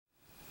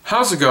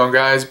How's it going,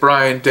 guys?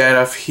 Brian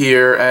Danoff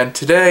here, and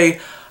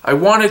today I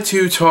wanted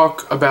to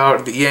talk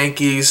about the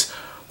Yankees'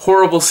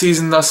 horrible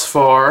season thus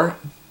far,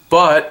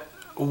 but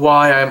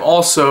why I'm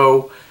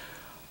also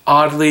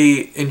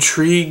oddly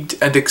intrigued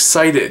and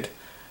excited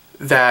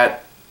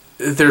that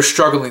they're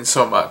struggling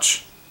so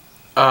much.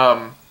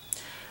 Now,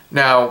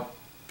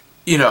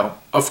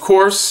 of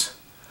course,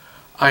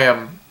 I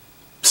am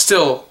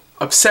still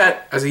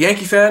upset as a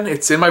Yankee fan.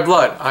 It's in my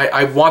blood.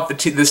 I want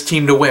this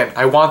team to win.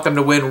 I want them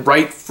to win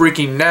right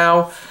freaking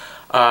now.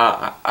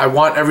 I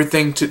want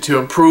everything to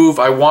improve.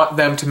 I want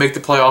them to make the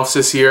playoffs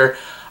this year.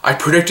 I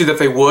predicted that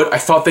they would. I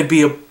thought they'd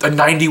be a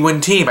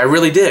 90-win team. I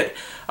really did.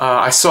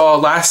 I saw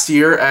last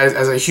year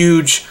as a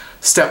huge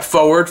step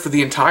forward for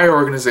the entire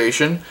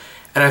organization,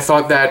 and I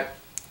thought that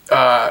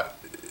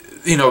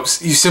you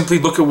simply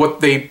look at what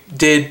they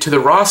did to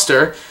the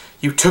roster.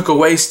 You took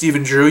away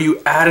Steven Drew.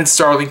 You added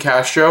Starlin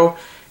Castro.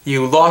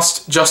 You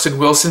lost Justin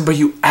Wilson, but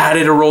you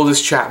added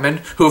Aroldis Chapman,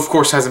 who of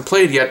course hasn't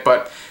played yet,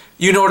 but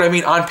you know what I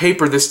mean. On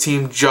paper, this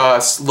team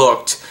just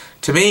looked,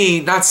 to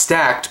me, not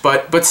stacked,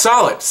 but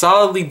solid.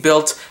 Solidly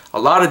built, a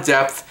lot of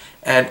depth,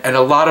 and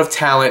a lot of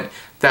talent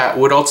that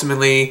would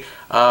ultimately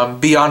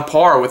be on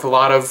par with a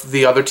lot of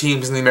the other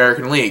teams in the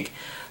American League.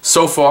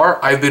 So far,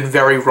 I've been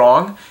very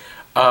wrong,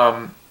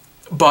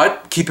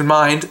 but keep in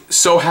mind,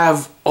 so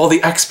have all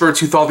the experts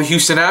who thought the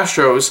Houston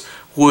Astros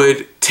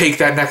would take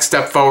that next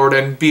step forward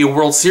and be a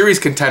World Series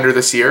contender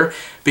this year,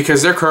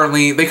 because they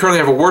currently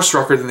have a worse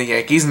record than the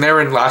Yankees, and they're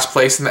in last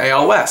place in the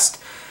AL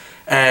West.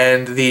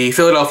 And the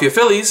Philadelphia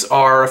Phillies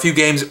are a few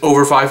games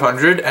over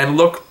 500 and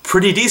look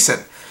pretty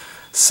decent.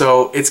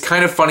 So it's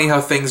kind of funny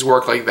how things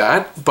work like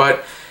that.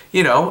 But,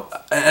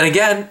 and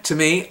again, to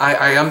me,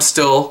 I am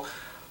still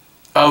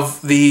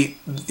of the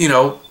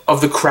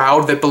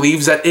crowd that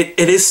believes that it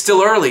is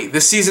still early.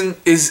 This season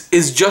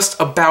is just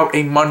about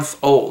a month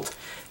old.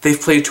 They've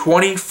played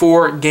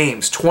 24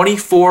 games,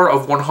 24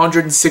 of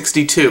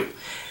 162.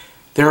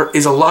 There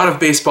is a lot of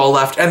baseball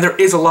left, and there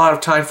is a lot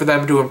of time for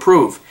them to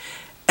improve.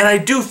 And I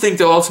do think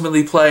they'll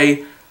ultimately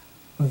play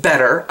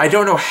better. I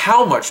don't know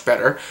how much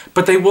better,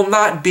 but they will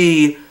not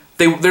be,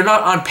 they're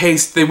not on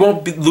pace. They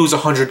won't lose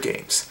 100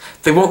 games.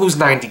 They won't lose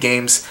 90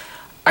 games.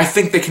 I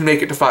think they can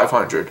make it to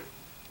 500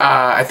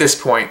 at this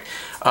point.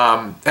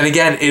 And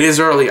again, it is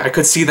early. I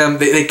could see them,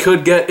 they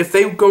could get, if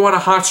they go on a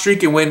hot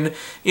streak and win,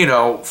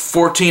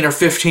 14 or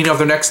 15 of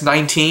their next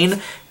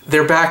 19,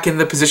 they're back in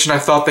the position I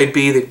thought they'd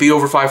be. They'd be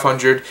over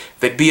 500.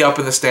 They'd be up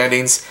in the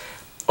standings.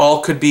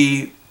 All could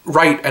be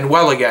right and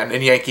well again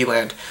in Yankee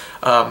land.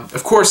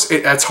 Of course,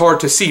 that's hard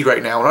to see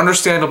right now, and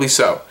understandably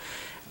so.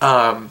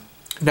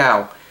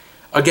 Now,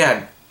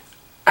 again,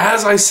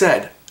 as I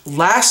said,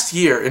 last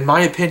year, in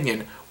my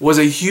opinion, was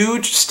a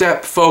huge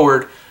step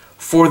forward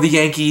for the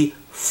Yankee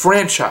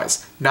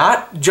franchise,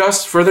 not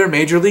just for their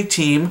major league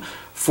team,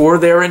 for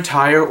their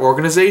entire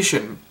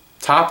organization,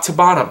 top to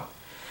bottom.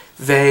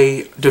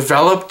 They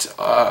developed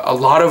a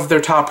lot of their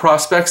top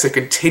prospects. They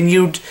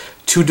continued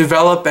to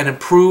develop and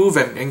improve,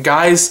 and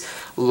guys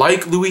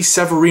like Luis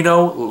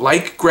Severino,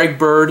 like Greg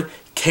Bird,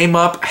 came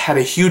up, had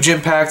a huge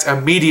impact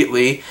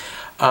immediately.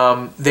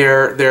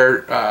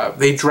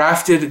 They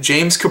drafted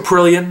James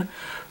Caprillion,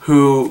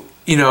 who,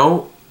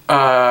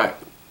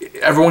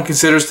 everyone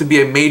considers to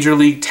be a major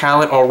league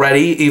talent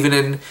already, even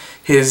in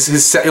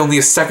only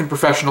his second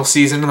professional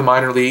season in the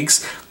minor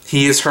leagues.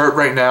 He is hurt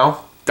right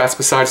now. That's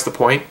besides the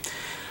point.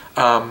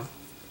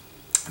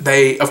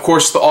 They, of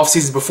course, the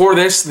offseason before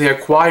this, they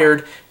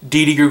acquired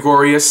Didi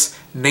Gregorius,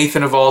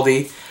 Nathan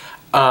Eovaldi,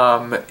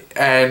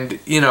 and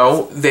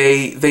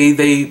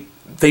they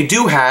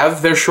do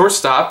have their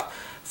shortstop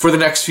for the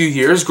next few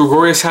years.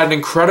 Gregorius had an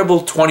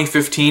incredible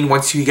 2015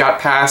 once he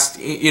got past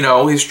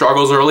his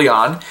struggles early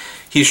on.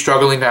 He's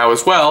struggling now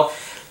as well.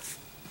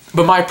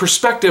 But my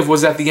perspective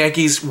was that the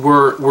Yankees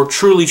were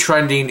truly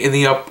trending in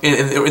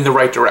the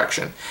right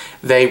direction.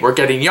 They were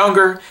getting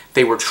younger,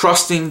 they were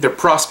trusting their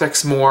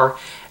prospects more,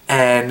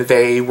 and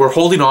they were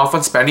holding off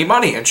on spending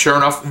money. And sure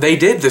enough, they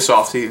did this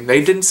offseason.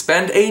 They didn't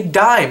spend a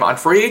dime on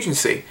free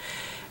agency.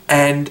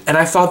 And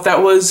I thought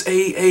that was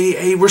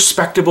a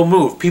respectable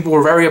move. People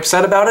were very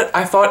upset about it.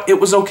 I thought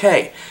it was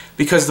okay.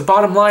 Because the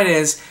bottom line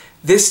is,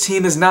 this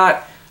team is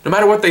not, no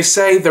matter what they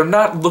say, they're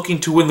not looking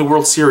to win the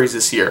World Series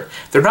this year.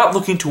 They're not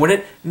looking to win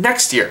it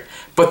next year.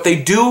 But they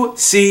do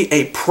see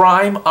a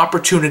prime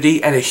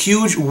opportunity and a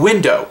huge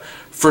window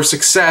for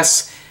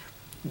success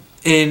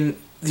in,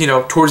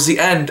 towards the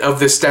end of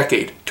this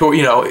decade.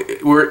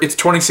 It's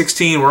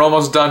 2016, we're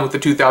almost done with the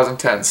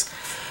 2010s.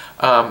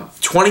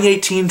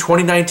 2018,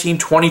 2019,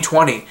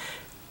 2020.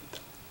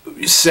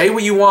 Say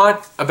what you want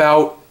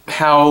about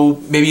how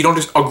maybe you don't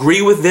just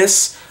agree with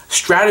this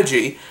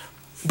strategy,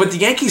 but the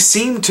Yankees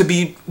seem to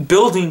be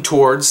building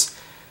towards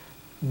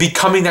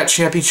becoming that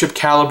championship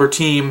caliber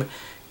team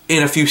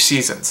in a few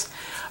seasons.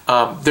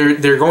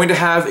 They're going to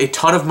have a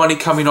ton of money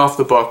coming off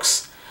the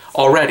books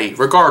already,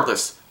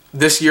 regardless.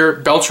 This year,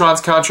 Beltran's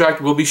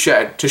contract will be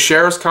shed.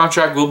 Teixeira's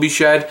contract will be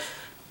shed.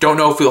 Don't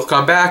know if he'll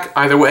come back.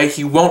 Either way,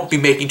 he won't be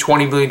making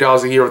 $20 million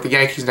a year with the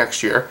Yankees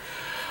next year.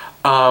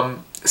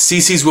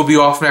 CC's will be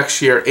off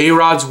next year.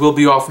 A-Rod's will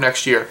be off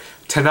next year.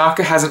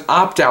 Tanaka has an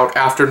opt-out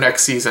after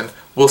next season.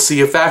 We'll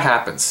see if that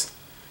happens.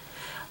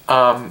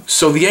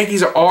 So the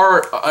Yankees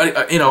are,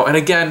 and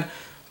again,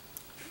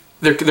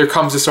 there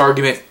comes this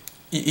argument.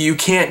 You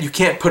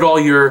can't put all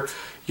your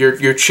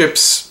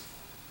chips.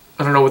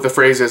 I don't know what the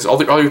phrase is.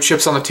 All your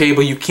chips on the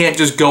table. You can't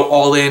just go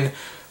all in.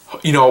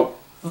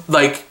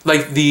 Like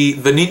the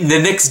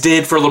Knicks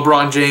did for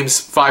LeBron James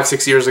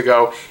 5-6 years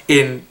ago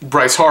in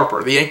Bryce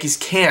Harper. The Yankees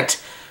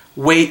can't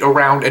wait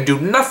around and do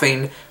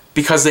nothing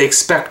because they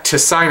expect to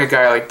sign a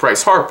guy like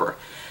Bryce Harper.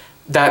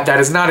 That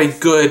is not a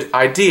good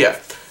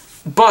idea.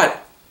 But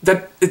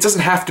it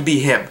doesn't have to be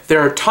him. There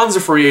are tons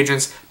of free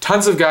agents,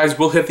 tons of guys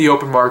will hit the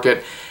open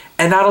market,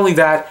 and not only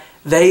that,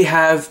 they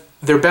have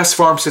their best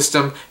farm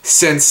system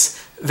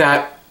since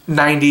that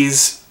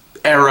 90s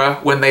era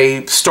when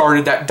they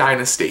started that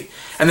dynasty.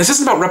 And this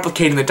isn't about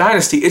replicating the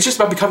dynasty, it's just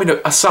about becoming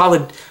a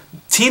solid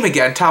team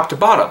again, top to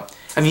bottom.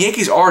 And the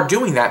Yankees are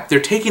doing that. They're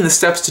taking the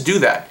steps to do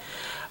that.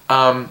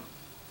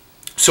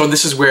 So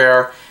this is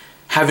where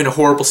having a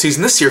horrible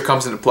season this year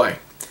comes into play.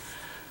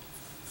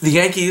 The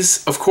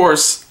Yankees, of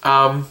course,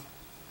 as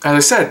I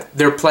said,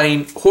 they're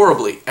playing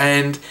horribly.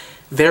 And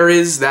there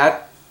is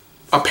that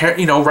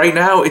apparent, right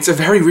now, it's a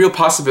very real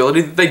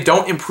possibility that they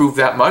don't improve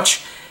that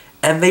much.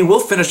 And they will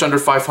finish under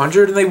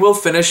 500, and they will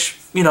finish,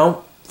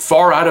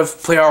 far out of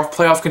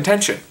playoff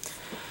contention.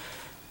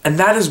 And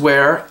that is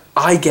where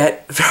I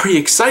get very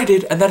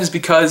excited, and that is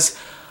because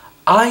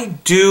I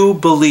do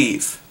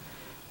believe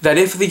that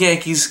if the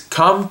Yankees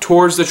come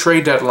towards the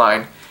trade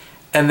deadline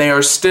and they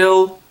are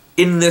still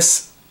in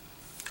this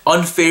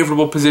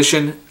unfavorable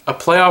position, a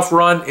playoff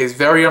run is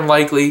very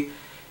unlikely.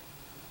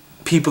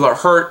 People are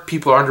hurt,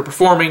 people are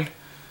underperforming.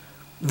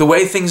 The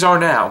way things are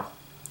now,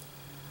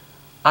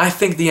 I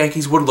think the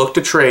Yankees would look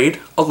to trade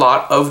a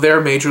lot of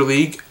their major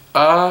league,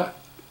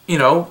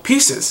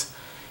 pieces.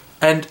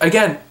 And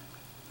again,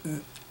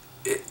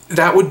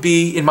 that would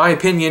be, in my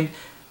opinion,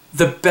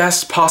 the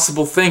best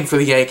possible thing for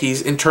the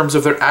Yankees in terms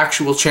of their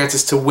actual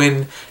chances to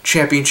win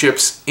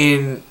championships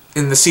in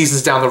the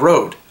seasons down the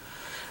road.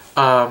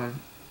 I'm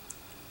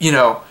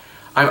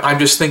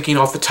just thinking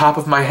off the top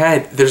of my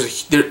head.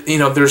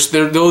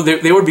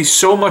 There would be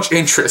so much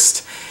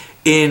interest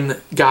in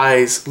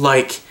guys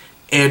like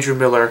Andrew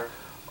Miller,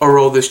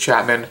 Aroldis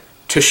Chapman,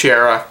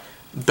 Teixeira,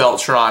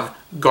 Beltran,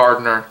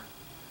 Gardner.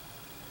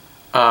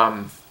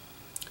 And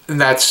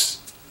that's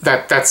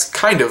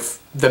kind of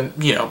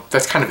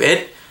that's kind of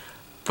it.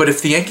 But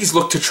if the Yankees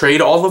look to trade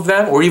all of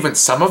them, or even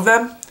some of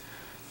them,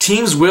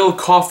 teams will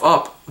cough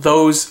up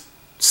those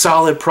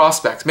solid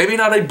prospects. Maybe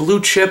not a blue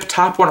chip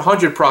top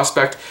 100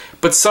 prospect,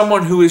 but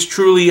someone who is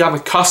truly on the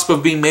cusp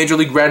of being major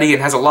league ready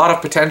and has a lot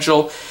of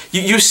potential.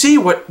 You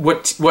see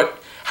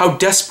how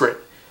desperate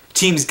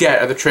teams get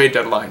at the trade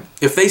deadline.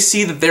 If they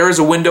see that there is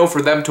a window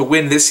for them to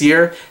win this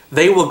year,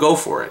 they will go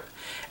for it.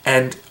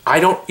 And I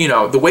don't,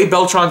 the way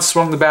Beltran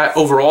swung the bat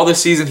overall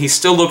this season, he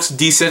still looks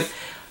decent.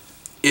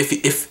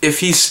 If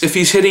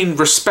he's hitting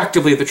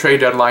respectably at the trade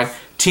deadline,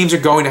 teams are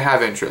going to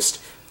have interest.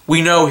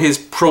 We know his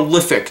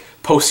prolific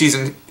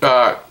postseason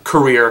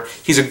career.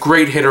 He's a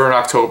great hitter in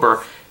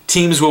October.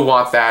 Teams will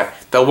want that.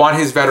 They'll want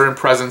his veteran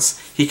presence.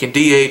 He can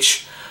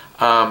DH.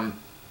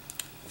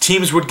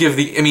 Teams would give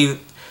the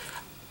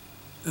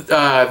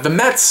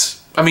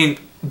Mets,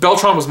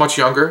 Beltran was much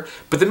younger,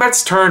 but the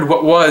Mets turned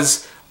what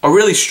was a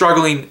really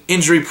struggling,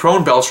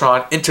 injury-prone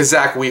Beltran into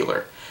Zach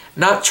Wheeler.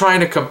 Not trying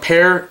to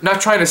compare,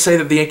 not trying to say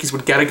that the Yankees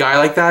would get a guy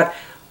like that,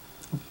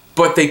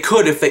 but they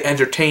could if they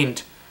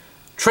entertained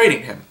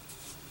trading him.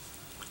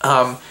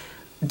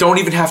 Don't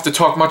even have to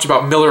talk much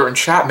about Miller and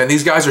Chapman.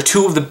 These guys are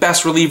two of the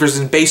best relievers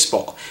in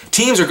baseball.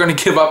 Teams are going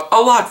to give up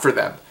a lot for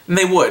them, and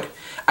they would.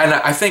 And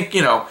I think,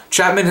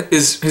 Chapman,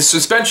 his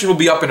suspension will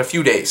be up in a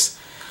few days.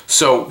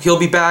 So he'll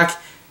be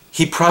back.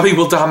 He probably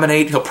will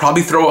dominate. He'll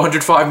probably throw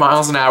 105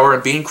 miles an hour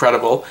and be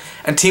incredible.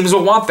 And teams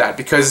will want that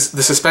because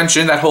the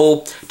suspension, that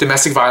whole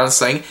domestic violence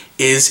thing,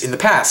 is in the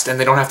past. And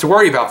they don't have to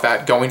worry about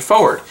that going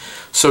forward.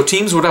 So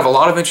teams would have a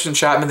lot of interest in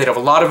Chapman. They'd have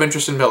a lot of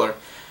interest in Miller.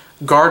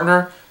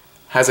 Gardner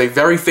has a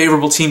very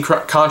favorable team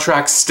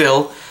contract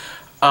still.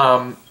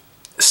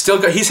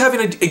 He's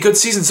having a good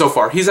season so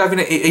far. He's having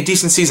a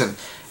decent season.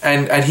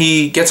 And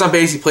he gets on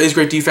base. He plays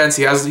great defense.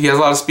 He has a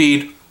lot of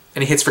speed.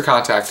 And he hits for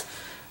contact.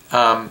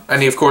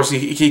 And of course,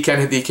 he can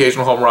hit the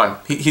occasional home run.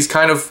 He's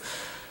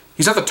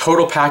not the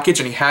total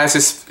package, and he has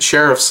his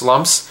share of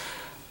slumps,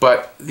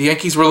 but the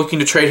Yankees were looking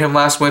to trade him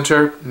last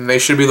winter, and they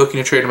should be looking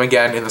to trade him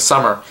again in the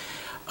summer.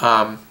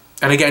 And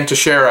again,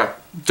 Teixeira,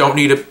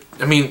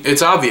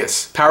 it's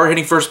obvious. Power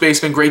hitting first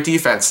baseman, great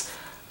defense.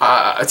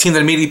 A team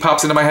that immediately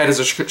pops into my head is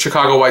the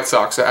Chicago White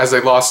Sox, as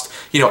they lost,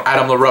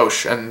 Adam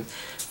LaRoche, and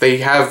they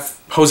have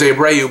Jose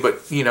Abreu,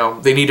 but,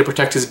 they need to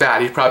protect his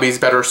bat. He probably is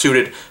better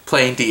suited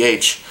playing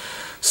DH.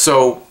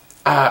 So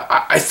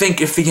I think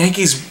if the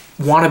Yankees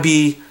want to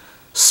be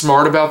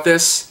smart about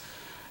this,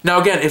 now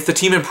again, if the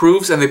team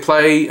improves and they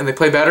play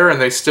better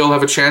and they still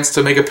have a chance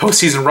to make a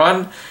postseason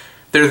run,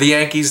 they're the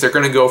Yankees. They're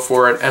going to go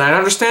for it, and I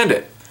understand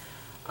it.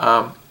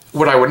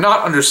 What I would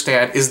not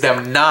understand is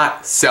them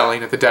not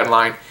selling at the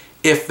deadline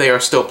if they are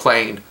still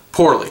playing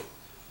poorly.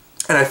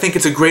 And I think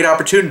it's a great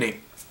opportunity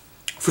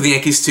for the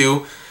Yankees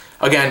to,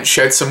 again,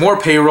 shed some more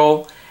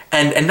payroll.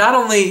 And not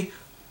only,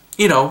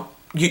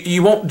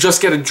 you won't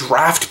just get a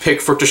draft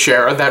pick for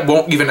Teixeira that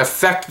won't even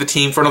affect the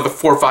team for another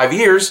 4 or 5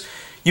 years.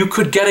 You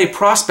could get a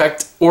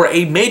prospect or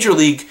a major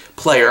league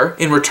player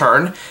in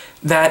return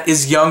that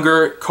is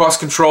younger,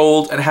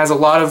 cost-controlled, and has a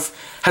lot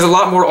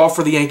more to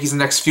offer the Yankees in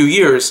the next few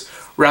years,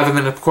 rather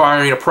than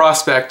acquiring a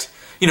prospect,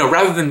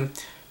 rather than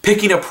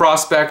picking a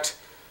prospect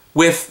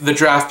with the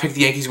draft pick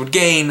the Yankees would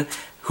gain,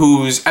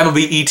 whose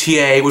MLB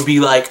ETA would be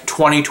like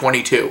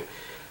 2022.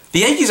 The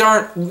Yankees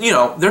aren't,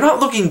 they're not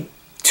looking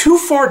too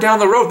far down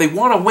the road. They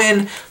want to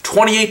win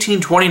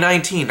 2018,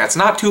 2019. That's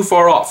not too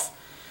far off.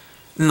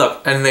 And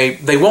look, and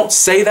they won't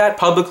say that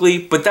publicly,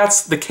 but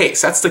that's the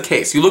case. That's the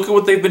case. You look at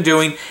what they've been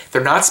doing.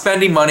 They're not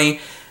spending money.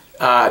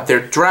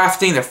 They're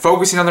drafting, they're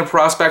focusing on their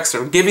prospects,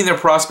 they're giving their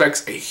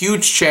prospects a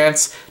huge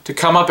chance to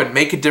come up and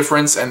make a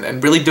difference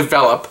and really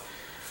develop.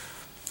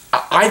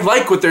 I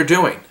like what they're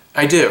doing.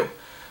 I do.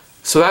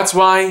 So that's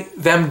why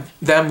them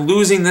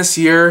losing this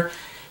year,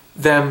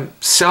 them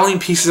selling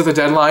pieces at the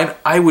deadline,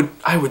 I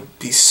would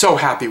be so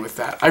happy with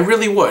that. I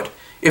really would.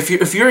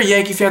 If you're a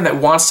Yankee fan that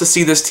wants to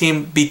see this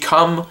team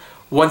become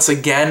once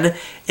again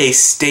a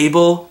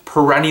stable,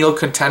 perennial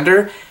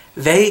contender,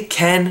 they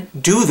can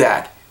do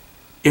that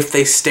if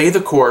they stay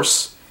the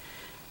course.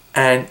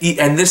 And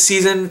this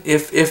season,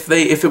 if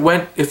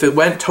it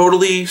went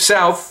totally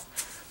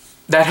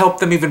south, that helped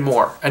them even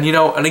more. And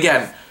and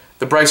again,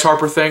 the Bryce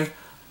Harper thing,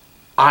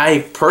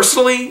 I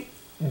personally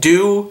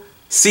do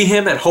see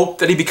him and hope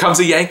that he becomes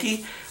a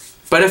Yankee.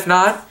 But if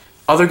not,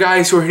 other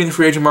guys who are hitting the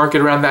free agent market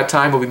around that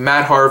time will be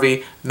Matt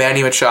Harvey,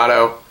 Manny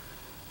Machado,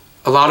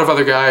 a lot of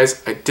other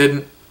guys I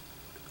didn't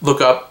look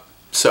up,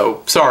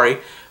 so sorry.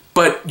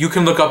 But you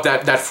can look up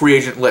that free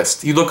agent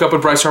list. You look up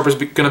when Bryce Harper's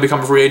going to become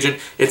a free agent,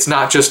 it's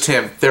not just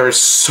him. There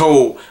is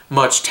so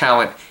much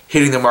talent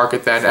hitting the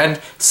market then. And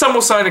some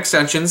will sign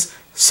extensions,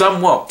 some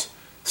won't.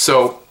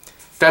 So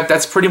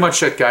that's pretty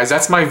much it, guys.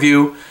 That's my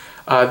view.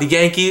 The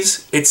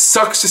Yankees, it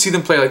sucks to see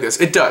them play like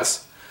this. It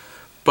does.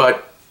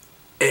 But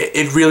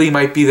it really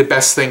might be the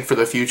best thing for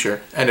the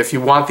future. And if you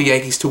want the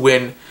Yankees to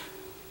win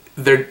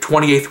their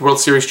 28th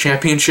World Series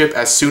championship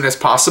as soon as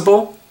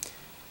possible,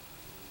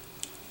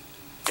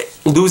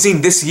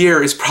 losing this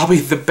year is probably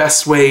the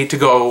best way to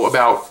go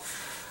about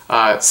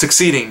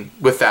succeeding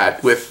with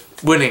that,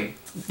 with winning,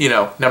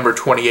 number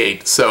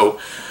 28. So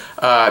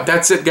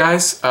that's it,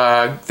 guys.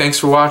 Thanks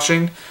for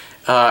watching.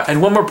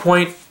 And one more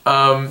point,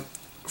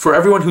 for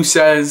everyone who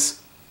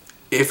says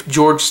if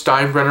George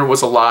Steinbrenner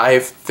was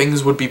alive,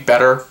 things would be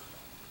better,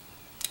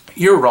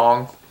 you're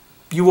wrong.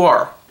 You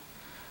are.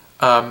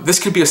 This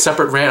could be a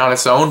separate rant on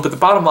its own, but the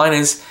bottom line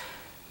is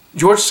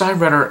George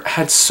Steinbrenner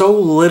had so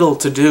little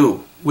to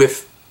do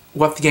with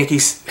what the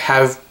Yankees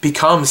have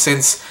become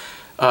since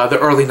the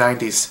early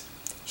 90s.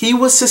 He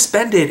was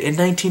suspended in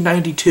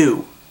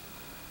 1992.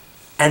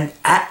 And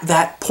at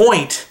that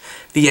point,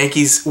 the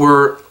Yankees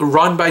were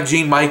run by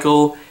Gene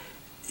Michael.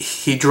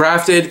 He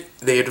drafted,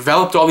 they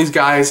developed all these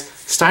guys.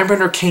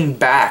 Steinbrenner came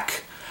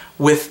back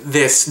with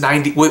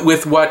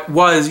with what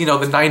was,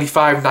 the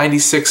 95,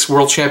 96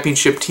 World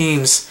Championship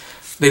teams.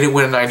 They didn't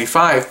win in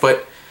 95,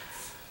 but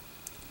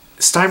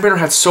Steinbrenner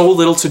had so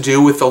little to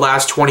do with the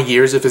last 20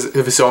 years of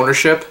his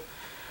ownership,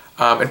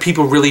 and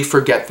people really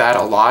forget that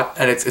a lot,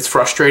 and it's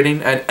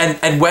frustrating.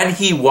 And when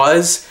he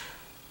was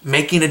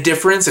making a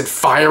difference and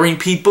firing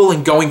people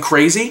and going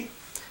crazy,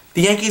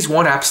 the Yankees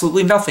won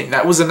absolutely nothing.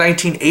 That was the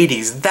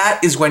 1980s.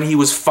 That is when he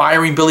was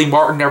firing Billy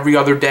Martin every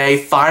other day,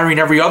 firing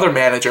every other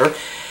manager,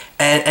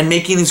 and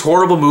making these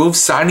horrible moves,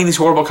 signing these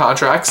horrible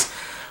contracts.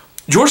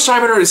 George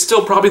Steinbrenner is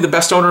still probably the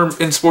best owner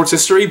in sports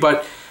history,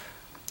 but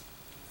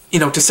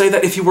to say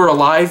that if he were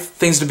alive,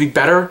 things would be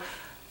better,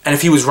 and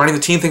if he was running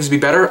the team, things would be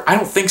better, I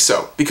don't think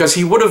so. Because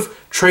he would have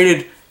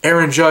traded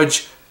Aaron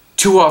Judge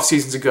 2 off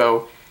seasons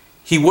ago.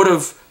 He would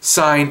have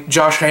signed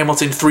Josh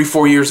Hamilton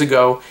 3-4 years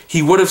ago.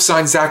 He would have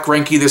signed Zach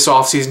Greinke this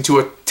offseason to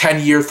a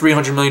 10-year,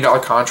 $300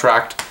 million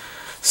contract.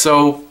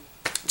 So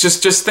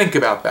just think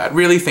about that.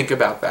 Really think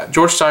about that.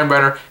 George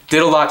Steinbrenner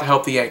did a lot to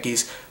help the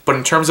Yankees, but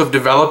in terms of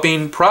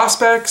developing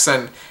prospects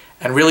and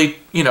really,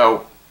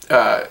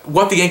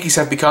 what the Yankees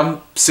have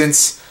become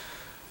since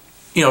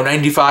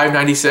 95,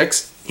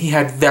 96, he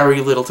had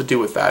very little to do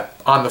with that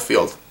on the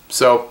field.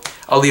 So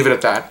I'll leave it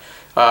at that.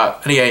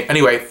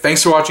 Anyway,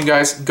 thanks for watching,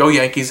 guys. Go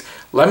Yankees.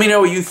 Let me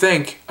know what you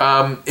think.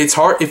 It's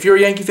hard. If you're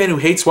a Yankee fan who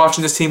hates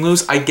watching this team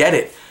lose, I get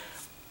it.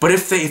 But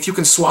if you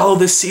can swallow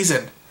this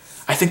season,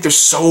 I think there's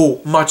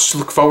so much to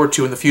look forward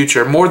to in the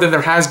future. More than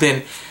there has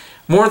been,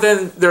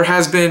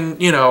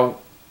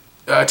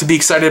 to be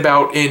excited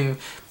about in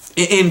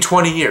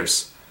 20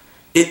 years.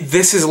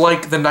 This is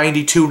like the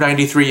 92,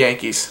 93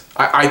 Yankees,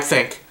 I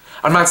think.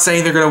 I'm not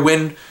saying they're going to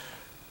win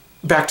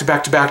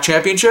back-to-back-to-back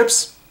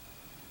championships,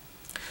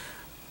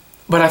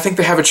 but I think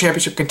they have a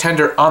championship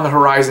contender on the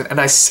horizon,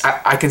 and I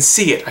can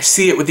see it. I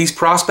see it with these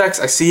prospects.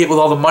 I see it with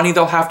all the money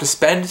they'll have to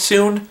spend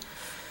soon.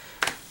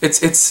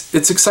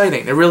 it's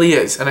exciting. It really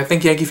is. And I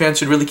think Yankee fans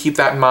should really keep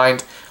that in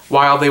mind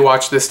while they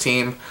watch this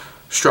team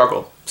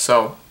struggle.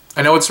 So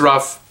I know it's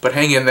rough, but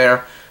hang in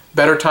there.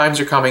 Better times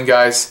are coming,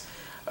 guys.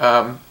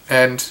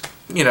 And,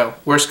 you know,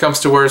 worst comes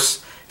to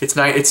worst, it's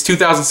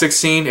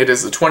 2016. It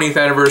is the 20th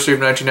anniversary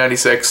of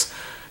 1996.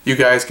 You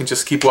guys can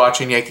just keep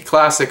watching Yankee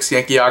Classics,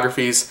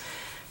 Yankeeographies,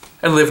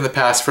 and live in the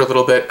past for a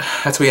little bit.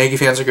 That's what Yankee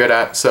fans are good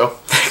at. So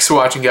thanks for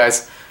watching,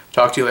 guys.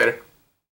 Talk to you later.